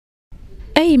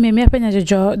Eyi me mi apenya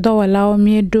jojo do wala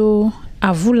miedo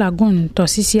Avu Lagoon to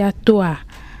sisi atoa.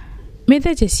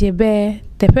 Mede jesie be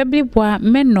tepebli bwa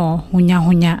meno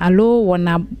hunya alo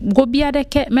wona gobia de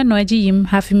ke meno eji yim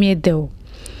hafi miedeo.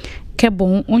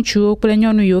 Kebo unchu okple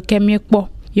nyonu yo ke miekpo.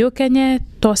 Yo kenye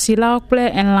to sila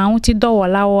okple enla unti do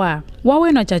wala wa.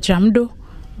 Wawe no jajamdo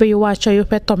be yo wa cho yo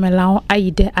pe tomela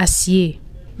ayide asie.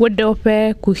 Wode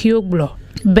ope kuhioglo.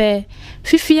 Be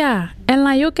fifia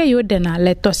enla yo ke yo dena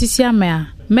le to sisi amea.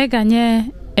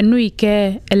 Meganye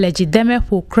enuike elejideme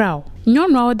fu crow.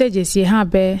 Nyonu a ode jesie ha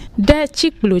be de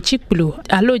chikplo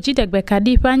alo jidegbe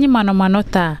kadi panyi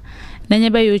manomanota nenye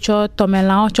be yo cho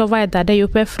tomela o cho vai dade yo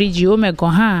pe friji o mego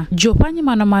ha jo panyi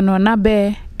manomano na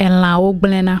be enla o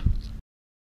gblena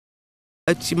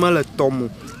atimala tomo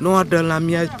no adala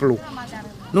mi aplo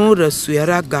no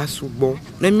resuera gasugbo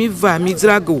na mi va mi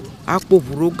drago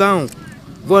akpoburo gaun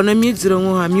vo na mi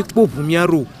dranwo ha mi kpobu mi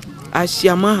aro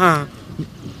asiama ha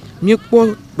mi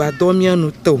kpo gbado mi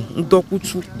anu to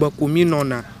ndokutu gbako mi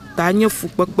nona tanye fu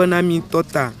pepe na mi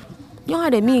tota yo ha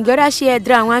de mi gara shi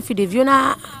edra wan fi de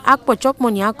viona akpo chok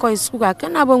money akọ iskuga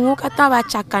kana bo nwu kata ba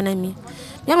chaka na mi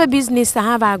be business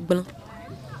ha ba gbon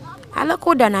ala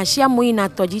ko da na shi amu ina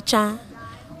toji cha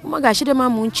mo ga shi de ma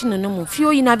mu nchi no mu fi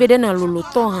o ina vede na lolo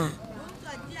to ha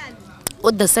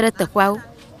o da sere te kwa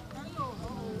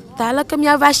ta ala kam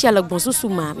ya va shi ala gbon susu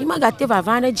ma mi ma ga te va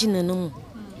vande jina no mu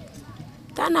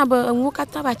tana ba nwu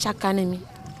kata ba chaka na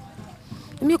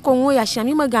mi ko nwu ya shi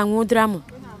mi ma ga nwu drama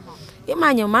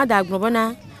imanya ma da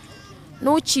gbona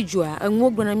no chijua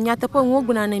nwu gbona mi ata po nwu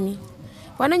gbona na mi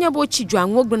wana nya bo chijua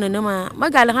nwu gbona na ma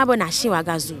ga la ha bo na shi wa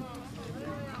gazu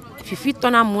fifi to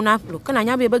na mu na plo kana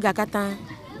nya be ga kata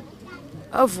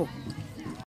Avu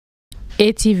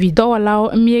ATV do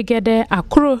wala miegede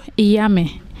akro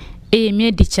iyame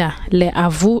mi dicha le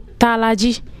avu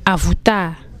talaji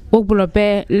avuta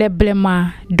ogbulobe le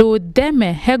blema do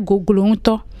deme he gogulu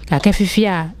nto kake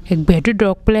fifia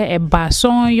egbedudo ple eba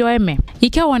son yo eme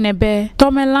ike wonebe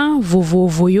tomela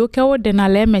vovovo yo ke wo de na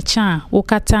le mecha wo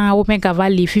kata wo mega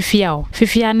valley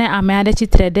fifia ne ameade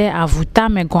chitrede avuta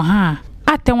megoha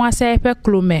atenwa se pe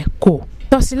klome ko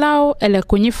tosilao ele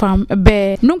konyi fam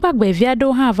be nugbagbe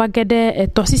viado ha vagede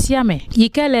tosisia me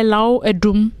ike le lao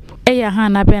edum eya ha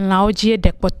na ben lao jie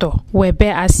dekpoto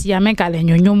webe asia mega le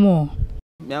nyonyomo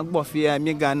mi agbofia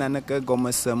mi gana na ke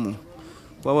gomesemu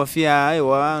wa fia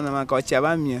ewa na maka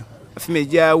ochaba mi afi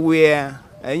meja we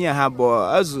enya habo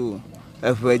azu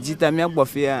afajita mi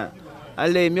agbofia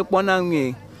ale mi pona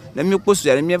nwi na mi kposu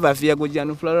ya mi va fia goja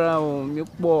no flora o mi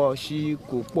kpo shi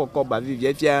ko kpo ko ba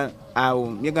vivie fia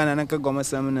awo mi gana na ke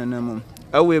gomesemu na mo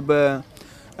awe ba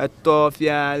ato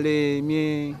fia le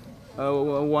mi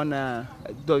wana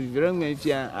do vivre mi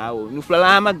fia awo no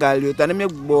flora ma galio ta na mi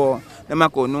gbo na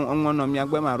mako no ngono mi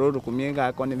agbe ma ro ko mi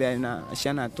ga ko ne be na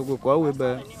shana to ko we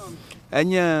ba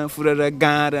anya furere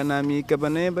gara na mi ke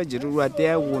bana ba jiru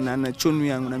ate awu na na chonu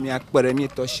ya na mi akpere mi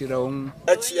to shira on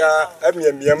achia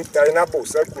amiam tai na bo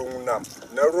sa ko na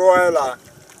na roela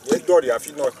ye dori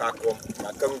afi no ka ko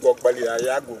na kan go gbali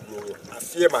ya gogo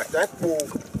afie ma ta ko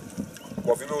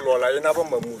ko fi lo la ye na ba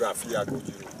mamura afie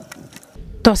agojiru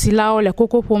tosilao le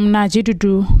koko pom na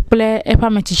jidudu ple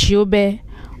epametichio be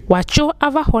wacho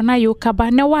ava hona yo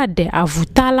kaba ne wade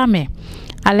avutala me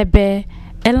alebe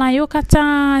elan yo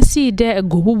kata si de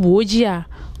gobubu ojia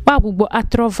babugbo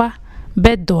atrova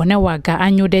be do ne waga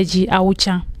anyodeji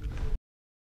awucha